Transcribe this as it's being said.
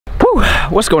Woo!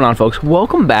 What's going on, folks?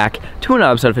 Welcome back to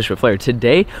another episode of Fish with Flair.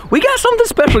 Today, we got something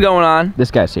special going on.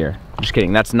 This guy's here. Just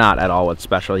kidding. That's not at all what's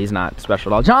special. He's not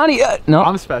special at all. Johnny, no.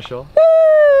 I'm special.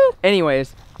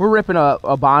 Anyways, we're ripping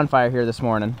a bonfire here this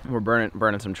morning. We're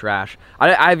burning some trash.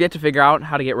 I've yet to figure out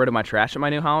how to get rid of my trash at my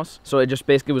new house. So it just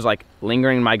basically was like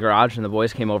lingering in my garage, and the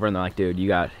boys came over and they're like, dude,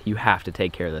 you have to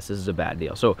take care of this. This is a bad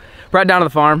deal. So brought it down to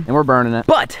the farm and we're burning it.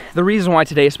 But the reason why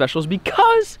today is special is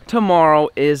because tomorrow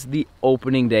is the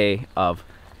opening day of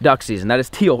duck season. That is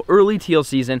teal, early teal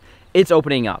season. It's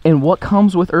opening up. And what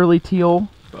comes with early teal?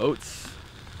 Boats.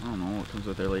 I don't know what comes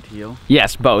with early teal.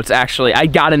 Yes, boats, actually. I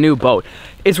got a new boat.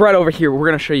 It's right over here. We're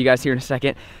gonna show you guys here in a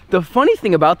second. The funny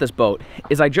thing about this boat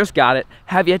is I just got it,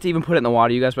 have yet to even put it in the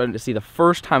water. You guys wanted to see the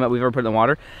first time that we've ever put it in the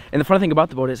water. And the funny thing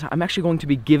about the boat is I'm actually going to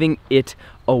be giving it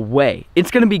away. It's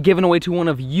gonna be given away to one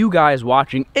of you guys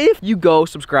watching if you go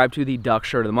subscribe to the Duck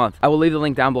Shirt of the Month. I will leave the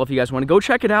link down below if you guys wanna go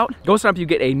check it out. Go sign up, you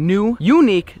get a new,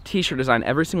 unique t-shirt design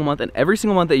every single month, and every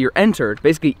single month that you're entered,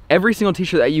 basically every single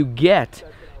t-shirt that you get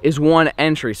is one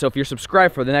entry. So if you're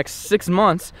subscribed for the next 6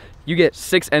 months, you get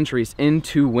 6 entries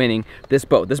into winning this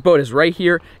boat. This boat is right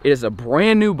here. It is a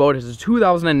brand new boat. It is a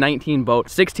 2019 boat,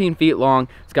 16 feet long.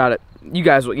 It's got it. You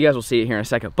guys will see it here in a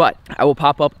second, but I will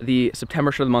pop up the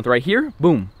September shirt of the month right here.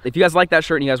 Boom. If you guys like that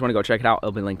shirt and you guys want to go check it out,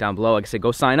 it'll be linked down below. Like I said,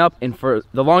 go sign up, and for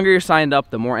the longer you're signed up,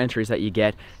 the more entries that you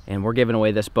get, and we're giving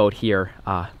away this boat here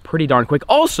pretty darn quick.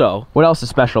 Also, what else is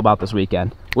special about this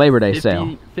weekend? Labor Day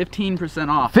sale. 15%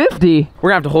 off. 50? We're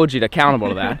gonna have to hold you accountable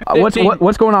to that.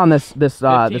 What's going on this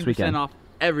weekend? 15% off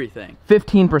everything.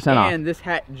 15% off. And this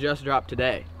hat just dropped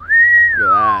today. Look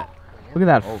at that. Look at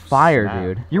that fire, snap.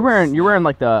 Dude. You're wearing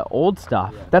like the old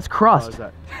stuff. Yeah. That's crust.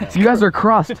 You guys are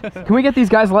crust. Can we get these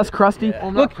guys less crusty? Yeah. Well,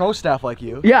 I'm not pro staff like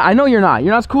you. Yeah, I know you're not.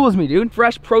 You're not as cool as me, dude.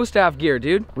 Fresh pro staff gear,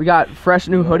 dude. We got fresh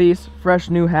new hoodies, fresh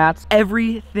new hats.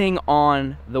 Everything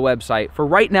on the website. For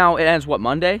right now, it ends what,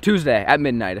 Monday? Tuesday at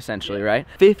midnight, essentially, right?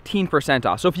 15%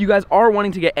 off. So if you guys are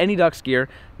wanting to get any Ducks gear,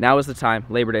 now is the time.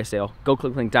 Labor Day sale. Go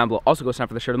click the link down below. Also go sign up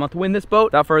for the shirt of the month to win this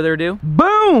boat. Without further ado,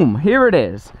 boom! Here it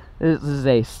is. This is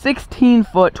a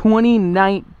 16-foot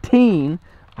 2019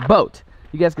 boat.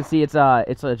 You guys can see it's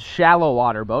a shallow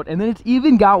water boat, and then it's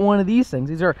even got one of these things.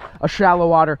 These are a shallow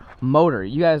water motor.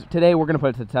 You guys, today we're gonna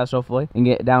put it to the test hopefully and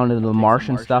get down into the marsh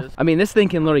and stuff. I mean, this thing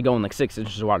can literally go in like 6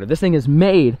 inches of water. This thing is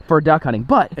made for duck hunting,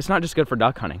 but it's not just good for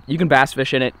duck hunting. You can bass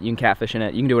fish in it, you can catfish in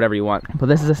it, you can do whatever you want. But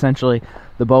this is essentially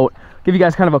the boat. Give you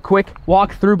guys kind of a quick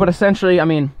walk through, but essentially, I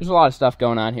mean, there's a lot of stuff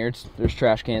going on here. There's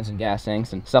trash cans and gas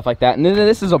tanks and stuff like that. And then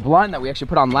this is a blind that we actually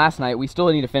put on last night. We still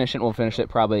need to finish it. We'll finish it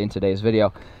probably in today's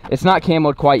video. It's not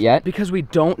camoed quite yet because we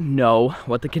don't know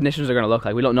what the conditions are gonna look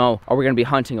like. We don't know, are we gonna be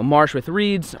hunting a marsh with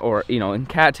reeds or, you know, in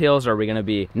cattails? Or are we gonna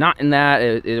be not in that?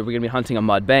 Are we gonna be hunting a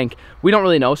mud bank? We don't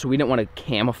really know, so we didn't want to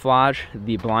camouflage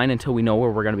the blind until we know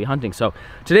where we're gonna be hunting. So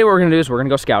today what we're gonna do is we're gonna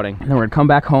go scouting, and then we're gonna come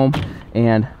back home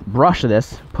and brush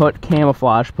this, put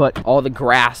camouflage, put all the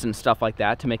grass and stuff like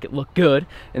that to make it look good,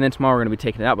 and then tomorrow we're gonna be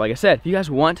taking it out. But like I said, if you guys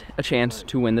want a chance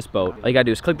to win this boat, all you gotta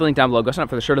do is click the link down below, go sign up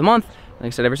for the shirt of the month. Like I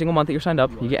said, every single month that you're signed up,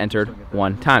 you get entered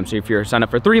 1 time. So if you're signed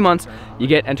up for 3 months, you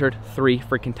get entered 3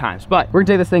 freaking times. But we're gonna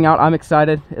take this thing out. I'm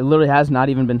excited. It literally has not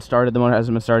even been started. The motor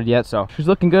hasn't been started yet, so she's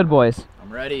looking good, boys.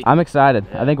 I'm ready. I'm excited.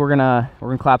 Yeah. I think we're gonna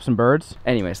clap some birds.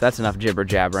 Anyways, that's enough jibber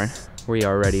jabbering. We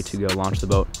are ready to go launch the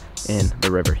boat in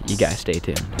the river. You guys stay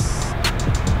tuned.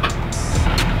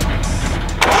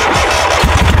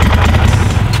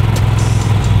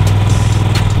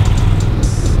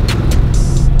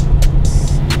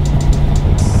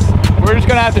 We're just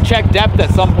gonna have to check depth at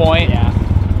some point. Yeah.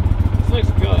 This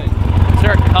looks good. Is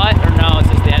there a cut or no? It's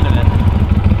just the end of it.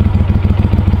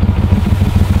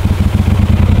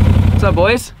 What's up,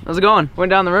 boys? How's it going? Went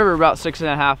down the river about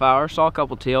 6.5 hours, saw a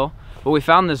couple teal, but we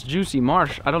found this juicy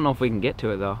marsh. I don't know if we can get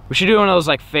to it though. We should do one of those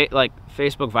like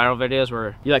Facebook viral videos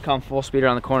where you like come full speed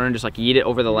around the corner and just like yeet it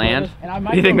over the land.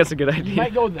 Do you think that's a good idea?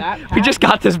 Might go that path. We just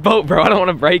got this boat, bro. I don't want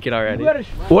to break it already.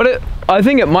 I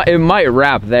think it might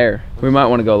wrap there. We might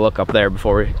want to go look up there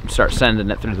before we start sending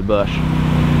it through the bush.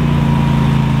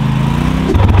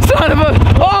 Son of a!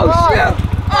 Oh shit!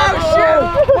 Oh shit!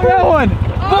 Look at that one!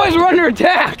 Boys, we're under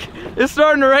attack. It's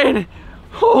starting to rain.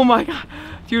 Oh my god,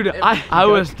 dude! I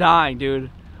was dying, dude.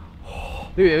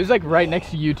 Dude, it was like right next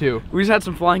to you too. We just had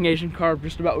some flying Asian carp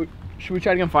just about. Should we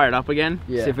try to get them fired up again?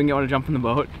 Yeah. See if we can get one to jump in the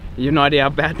boat. You have no idea how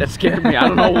bad that scared me. I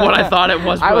don't know what I thought it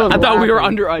was, but I thought we were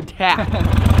under attack.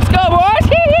 Let's go,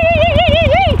 boys!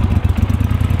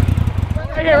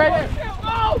 Right here, right here.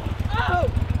 Oh!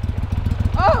 Oh!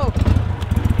 Oh!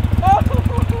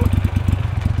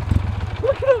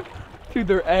 Look at them! Dude,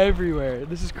 they're everywhere.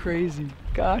 This is crazy.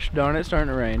 Gosh darn it, it's starting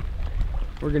to rain.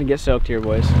 We're gonna get soaked here,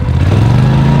 boys.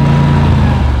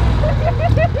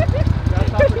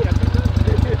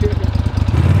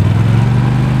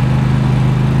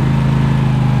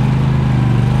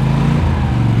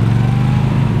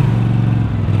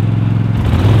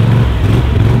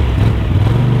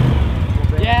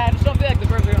 Yeah, I just don't feel like the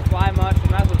birds are gonna fly much. We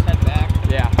might as well just head back.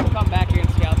 Yeah. We'll come back here and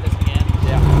scout this again.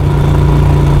 Yeah.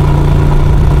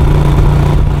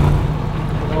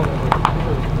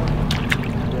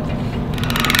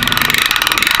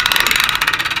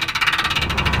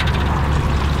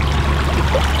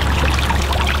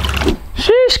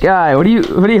 Sheesh, guy, what are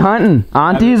you hunting?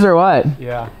 Aunties or what?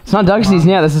 Yeah. It's not duck season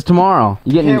yet. This is tomorrow.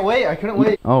 You getting? Can't wait. I couldn't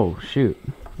wait. Oh shoot.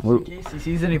 In case he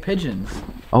sees any pigeons.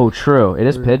 Oh true. It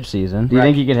is pigeon season. Do you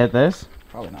think you could hit this?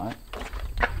 Probably not.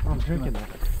 I'm drinking that.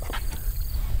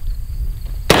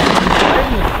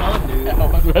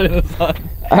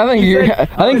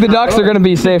 I think the ducks are gonna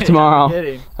be safe tomorrow.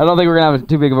 Kidding. I don't think we're gonna have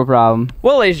too big of a problem.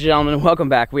 Well, ladies and gentlemen, welcome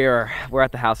back. We're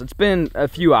at the house. It's been a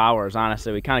few hours,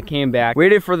 honestly. We kind of came back,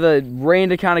 waited for the rain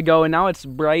to kind of go, and now it's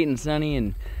bright and sunny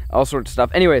and all sorts of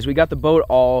stuff. Anyways, we got the boat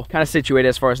all kind of situated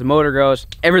as far as the motor goes.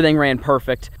 Everything ran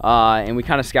perfect, and we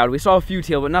kind of scouted. We saw a few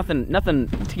teal, but nothing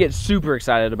to get super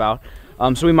excited about.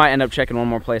 So we might end up checking one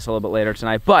more place a little bit later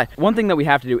tonight. But one thing that we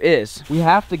have to do is we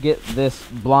have to get this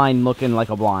blind looking like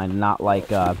a blind, not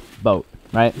like a boat,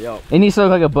 right? Yep. It needs to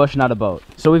look like a bush, not a boat.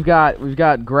 So we've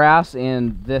got grass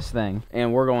in this thing,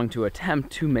 and we're going to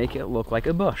attempt to make it look like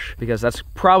a bush, because that's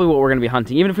probably what we're going to be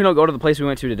hunting. Even if we don't go to the place we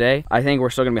went to today, I think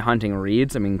we're still going to be hunting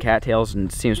reeds. I mean, cattails,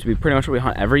 and it seems to be pretty much what we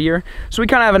hunt every year. So we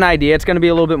kind of have an idea. It's going to be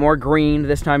a little bit more green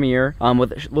this time of year,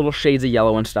 with little shades of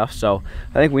yellow and stuff. So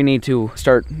I think we need to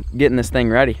start getting this thing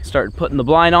ready. Start putting the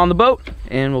blind on the boat,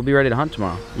 and we'll be ready to hunt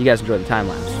tomorrow. You guys enjoy the time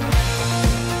lapse.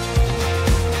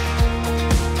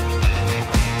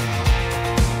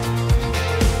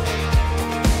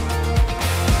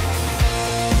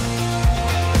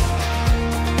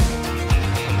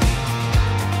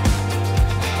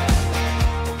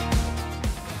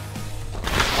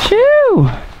 Shoo!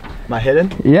 Am I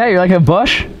hidden? Yeah, you're like a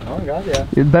bush. Oh god, yeah.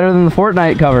 You're better than the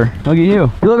Fortnite cover. Look at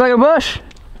you. You look like a bush.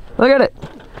 Look at it.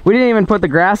 We didn't even put the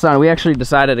grass on. We actually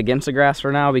decided against the grass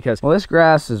for now because, well, this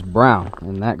grass is brown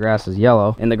and that grass is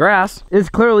yellow. And the grass is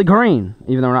clearly green,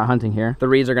 even though we're not hunting here. The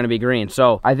reeds are gonna be green.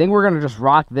 So I think we're gonna just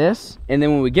rock this. And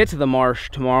then when we get to the marsh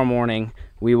tomorrow morning,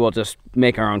 we will just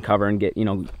make our own cover and get, you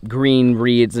know, green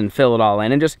reeds and fill it all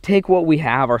in. And just take what we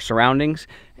have, our surroundings,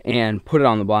 and put it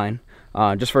on the blind.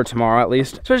 Just for tomorrow at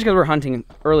least, especially because we're hunting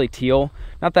early teal.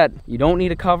 Not that you don't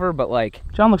need a cover, but like,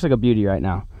 John looks like a beauty right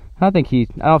now. I don't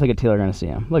think a teal are gonna see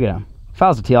him. Look at him. If I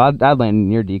was a teal, I'd land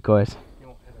in your decoys.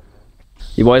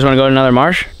 You boys want to go to another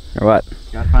marsh or what?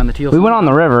 Gotta find the teal. We went on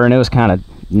the river and it was kind of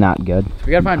not good.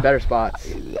 We gotta find better spots.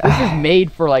 This is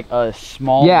made for like a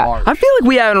small marsh. I feel like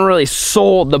we haven't really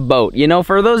sold the boat. You know,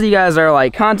 for those of you guys that are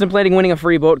like contemplating winning a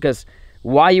free boat, because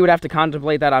why you would have to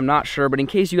contemplate that, I'm not sure. But in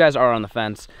case you guys are on the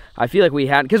fence, I feel like we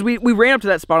had, because we ran up to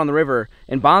that spot on the river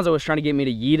and Bonzo was trying to get me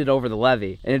to yeet it over the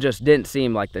levee, and it just didn't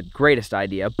seem like the greatest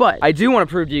idea. But I do want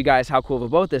to prove to you guys how cool of a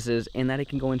boat this is and that it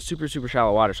can go in super, super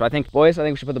shallow water. So I think, boys,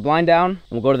 we should put the blind down and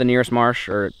we'll go to the nearest marsh,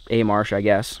 or a marsh, I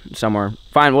guess, somewhere.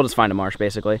 Fine, we'll just find a marsh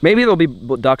basically. Maybe there'll be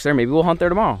ducks there. Maybe we'll hunt there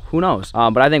tomorrow. Who knows?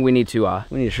 But I think we need to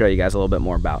show you guys a little bit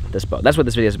more about this boat. That's what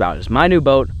this video is about. It's my new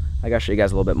boat. I gotta show you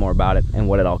guys a little bit more about it and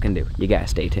what it all can do. You guys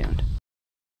stay tuned.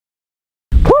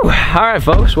 Whew. All right,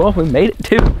 folks. Well, we made it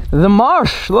to the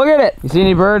marsh. Look at it. You see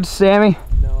any birds, Sammy?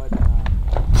 No, I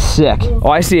don't. Sick.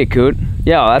 Oh, I see a coot.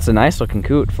 Yeah, well, that's a nice looking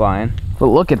coot flying. But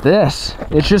look at this.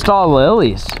 It's just all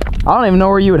lilies. I don't even know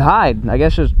where you would hide. I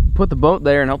guess just put the boat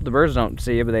there and hope the birds don't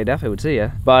see you, but they definitely would see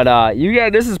you. But you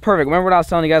guys, this is perfect. Remember what I was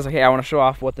telling you guys? Like, hey, I want to show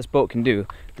off what this boat can do.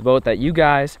 The boat that you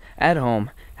guys at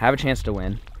home have a chance to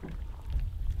win.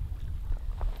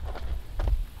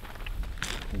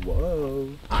 Whoa.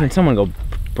 Can someone go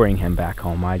bring him back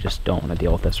home? I just don't want to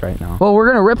deal with this right now. Well, we're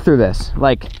gonna rip through this,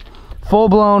 like full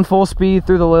blown, full speed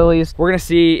through the lilies. We're gonna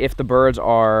see if the birds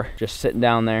are just sitting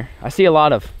down there. I see a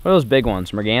lot of, what are those big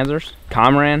ones? Mergansers?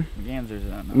 Comran?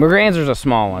 Merganser's a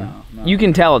small one. No, you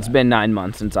can tell it's been 9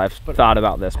 months since I've thought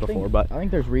about this before, but I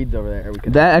think there's reeds over there.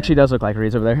 that actually does look like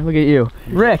reeds over there. Look at you.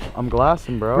 Rick. I'm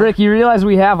glassing, bro. Rick, you realize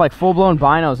we have like full-blown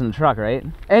binos in the truck, right?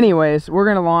 Anyways, we're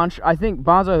gonna launch. I think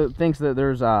Bonzo thinks that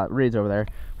there's reeds over there.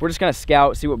 We're just gonna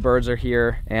scout, see what birds are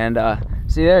here, and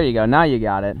see, there you go. Now you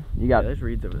got it. You got. Yeah, there's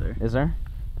reeds over there. Is there?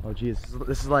 Oh geez,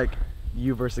 this is like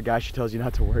you versus the guy she tells you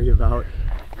not to worry about.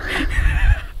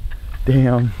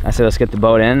 Damn. I say let's get the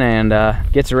boat in and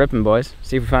get to ripping, boys.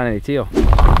 See if we find any teal.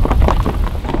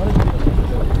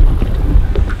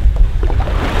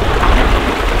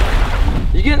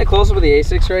 You getting a close up with the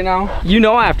A6 right now? You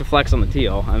know I have to flex on the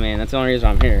teal. I mean, that's the only reason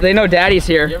I'm here. They know Daddy's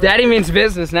here. Daddy means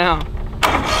business now.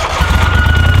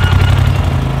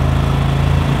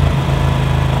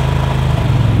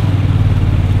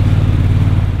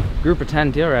 Group of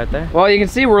 10 teal right there. Well, you can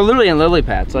see we're literally in lily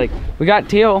pads. Like, we got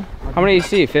teal. How many do you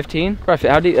see? 15?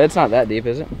 How deep? It's not that deep,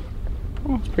 is it?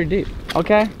 Oh, it's pretty deep.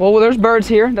 Okay, well, there's birds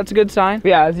here. That's a good sign. But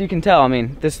yeah, as you can tell, I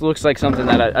mean, this looks like something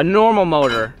that a normal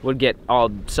motor would get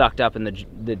all sucked up in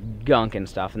the gunk and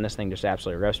stuff, and this thing just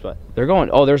absolutely rips. But they're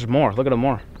going, oh, there's more. Look at them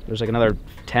more. There's like another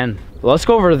 10. Well, let's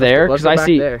go over there, because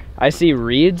I see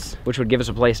reeds, which would give us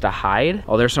a place to hide.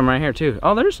 Oh, there's some right here too.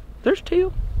 Oh, there's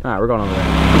teal. All right, we're going over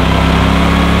there.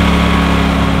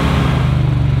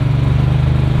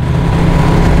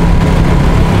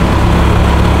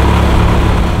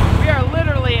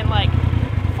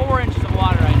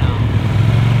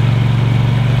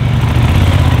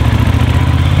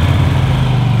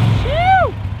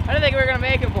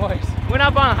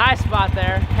 Up on a high spot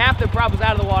there. Half the prop was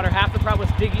out of the water, half the prop was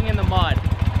digging in the mud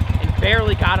and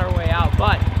barely got our way out.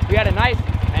 But we had a nice,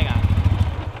 hang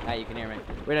on, now you can hear me.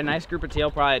 We had a nice group of teal,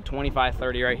 probably at 25,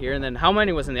 30 right here. And then how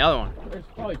many was in the other one? There's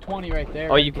probably 20 right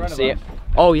there. Oh, you can see it.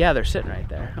 Oh yeah, they're sitting right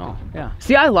there. Oh yeah.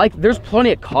 See, there's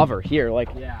plenty of cover here. Like,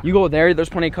 you go there, there's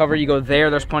plenty of cover. You go there,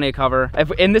 there's plenty of cover.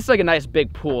 And this is like a nice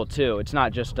big pool too. It's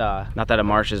not just, not that a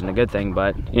marsh isn't a good thing,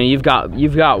 but you know, you've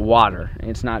got water.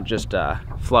 It's not just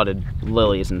flooded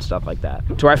lilies and stuff like that.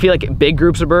 To where I feel like big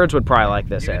groups of birds would probably like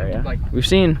this area. We've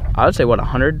seen, I would say, what,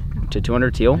 100 to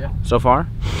 200 teal so far.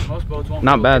 Most boats won't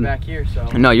not bad. Back here, so.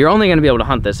 No, you're only gonna be able to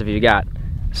hunt this if you got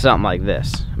something like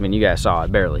this. I mean, you guys saw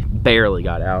it, barely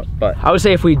got out. But I would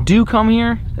say if we do come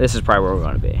here, this is probably where we're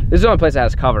going to be. This is the only place that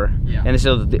has cover, and this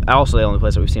is also the only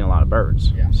place that we've seen a lot of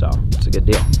birds. So it's a good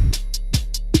deal.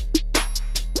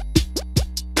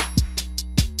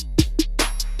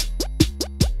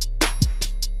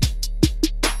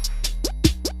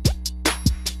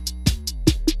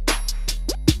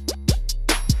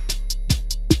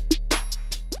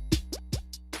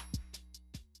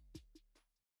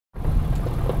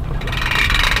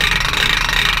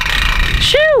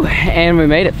 And we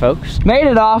made it, folks. Made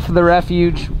it off the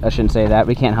refuge. I shouldn't say that.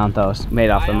 We can't hunt those. Made it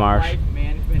off the marsh. Wildlife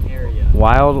management area.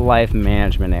 Wildlife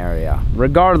management area.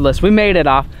 Regardless, we made it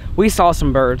off. We saw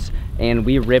some birds and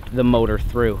we ripped the motor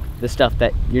through. The stuff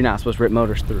that you're not supposed to rip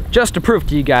motors through. Just to prove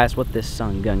to you guys what this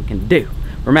sun gun can do.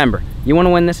 Remember, you want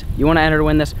to win this, you want to enter to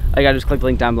win this, all you gotta just click the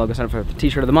link down below, go sign up for the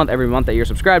t-shirt of the month. Every month that you're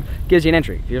subscribed gives you an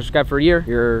entry. If you're subscribed for a year,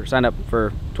 you're signed up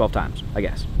for 12 times, I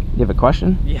guess. You have a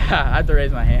question? Yeah, I have to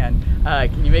raise my hand.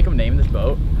 Can you make them name this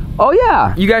boat? Oh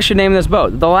yeah, you guys should name this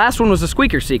boat. The last one was the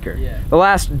Squeaker Seeker. Yeah. The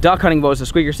last duck hunting boat was the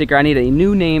Squeaker Seeker. I need a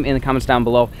new name in the comments down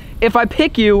below. If I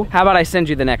pick you, how about I send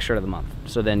you the next shirt of the month?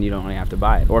 So then you don't really have to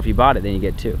buy it. Or if you bought it, then you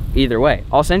get two. Either way,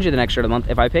 I'll send you the next shirt of the month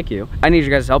if I pick you. I need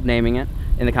your guys' help naming it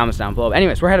in the comments down below.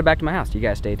 Anyways, we're headed back to my house. You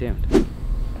guys stay tuned.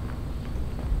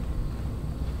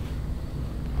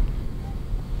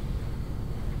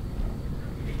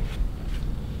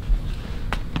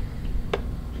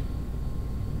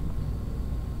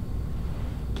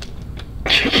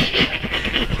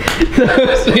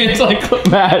 It's like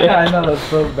bad. Yeah, I know, that's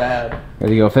so bad.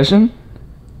 Ready to go fishing?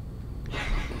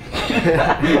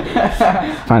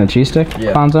 Find a cheese stick,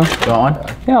 yeah. Fonzo? Go on.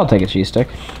 Yeah, I'll take a cheese stick.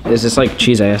 Is this like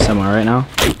cheese ASMR right now?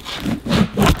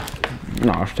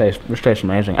 No, this tastes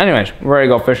amazing. Anyways, we're ready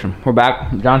to go fishing. We're back.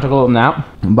 John took a little nap.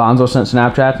 Bonzo sent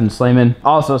Snapchats, and Slayman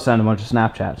also sent a bunch of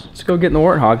Snapchats. Let's go get in the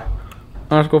warthog.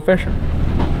 Let's go fishing.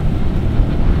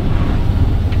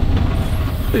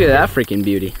 Look at that freaking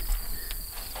beauty.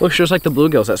 Looks just like the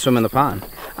bluegills that swim in the pond.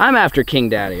 I'm after King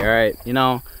Daddy, all right? You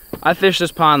know, I fished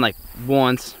this pond like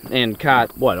once and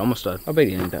caught, what, almost a, how big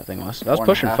do you think that thing was? I was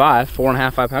pushing 5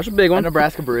 pounds. That's a big one. A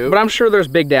Nebraska brew. But I'm sure there's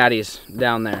big daddies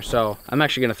down there, so I'm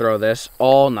actually gonna throw this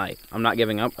all night. I'm not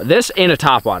giving up. This and a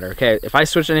topwater, okay? If I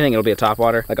switch anything, it'll be a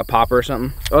topwater, like a popper or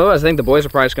something. Otherwise, I think the boys are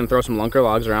probably just gonna throw some lunker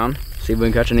logs around, see if we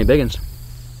can catch any big ones.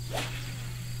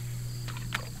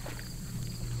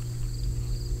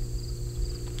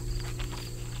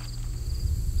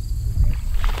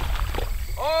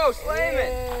 Oh,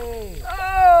 Slayman!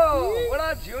 Oh, what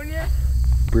up, Junior?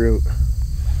 Brute.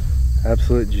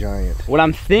 Absolute giant. What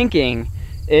I'm thinking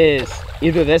is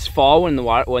either this fall when the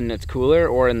water, when it's cooler,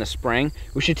 or in the spring,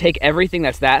 we should take everything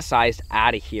that's that size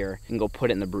out of here and go put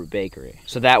it in the Brute Bakery.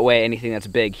 So that way anything that's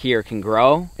big here can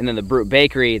grow, and then the Brute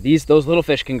Bakery, those little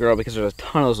fish can grow because there's a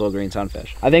ton of those little green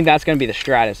sunfish. I think that's gonna be the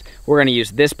stratus. We're gonna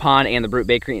use this pond and the Brute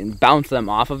Bakery and bounce them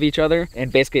off of each other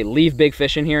and basically leave big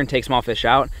fish in here and take small fish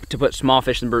out to put small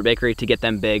fish in the Brute Bakery to get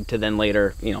them big to then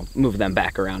later, you know, move them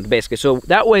back around basically. So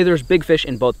that way there's big fish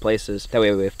in both places. That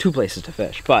way we have 2 places to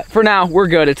fish. But for now, we're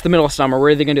good. It's the middle of summer.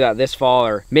 We're either gonna do that this fall,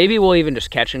 or maybe we'll even just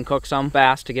catch and cook some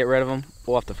bass to get rid of them.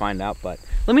 We'll have to find out, but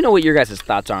let me know what your guys'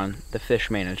 thoughts are on the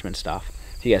fish management stuff.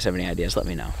 If you guys have any ideas, let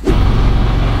me know.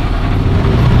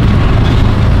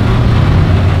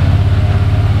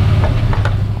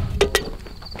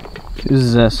 Whose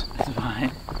is this? It's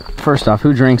mine. First off,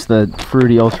 who drinks the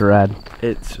fruity ultra red?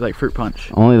 It's like fruit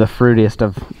punch. Only the fruitiest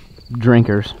of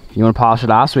drinkers. You want to polish it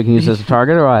off so we can use it as a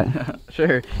target, or what?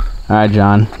 Sure. All right,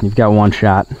 John, you've got 1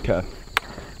 shot. Okay.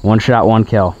 1 shot, 1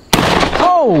 kill.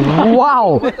 Oh,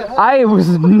 wow. I was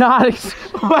not.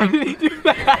 Why did he do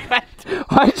that?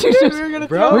 Why did you just? We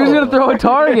were just gonna throw a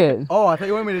target. Oh, I thought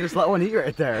you wanted me to just let one eat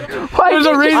right there. Why There's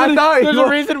did a you reason. there's There's a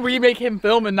reason we make him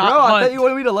film and not Bro, I hunt. thought you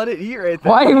wanted me to let it eat right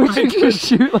there. Why would you just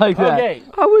shoot like that? Okay.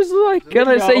 I was like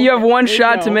gonna say you have 1 There you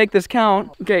shot to go. make this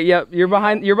count. Okay, yep, you're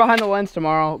behind the lens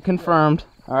tomorrow. Confirmed.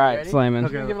 All right, Ready? Slayman.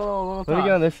 Okay. Give it a little Let me toss.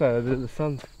 get on this side. The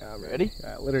sun's Ready?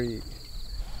 literally.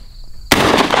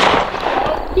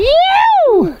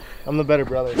 You! I'm the better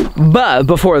brother. But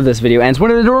before this video ends,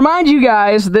 wanted to remind you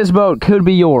guys this boat could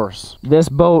be yours. This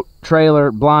boat,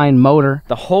 trailer, blind, motor,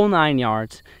 the whole 9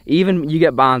 yards. Even you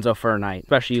get Bonzo for a night,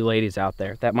 especially you ladies out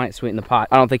there. That might sweeten the pot.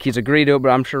 I don't think he's agreed to it, but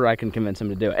I'm sure I can convince him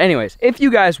to do it. Anyways, if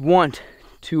you guys want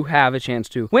to have a chance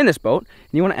to win this boat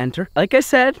and you want to enter, like I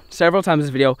said several times in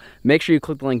this video, make sure you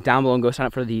click the link down below and go sign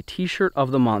up for the T-shirt of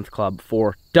the month club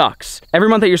for ducks. Every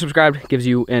month that you're subscribed gives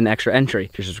you an extra entry.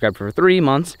 If you're subscribed for 3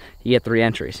 months, you get 3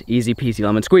 entries. Easy peasy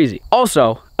lemon squeezy.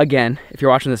 Also, again, if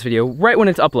you're watching this video right when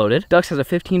it's uploaded, Ducks has a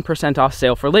 15% off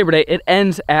sale for Labor Day. It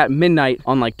ends at midnight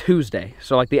on like Tuesday.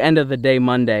 So like the end of the day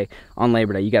Monday on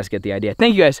Labor Day. You guys get the idea.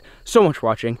 Thank you guys so much for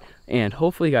watching, and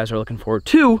hopefully you guys are looking forward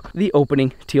to the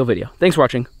opening teal video. Thanks for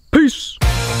watching. Peace.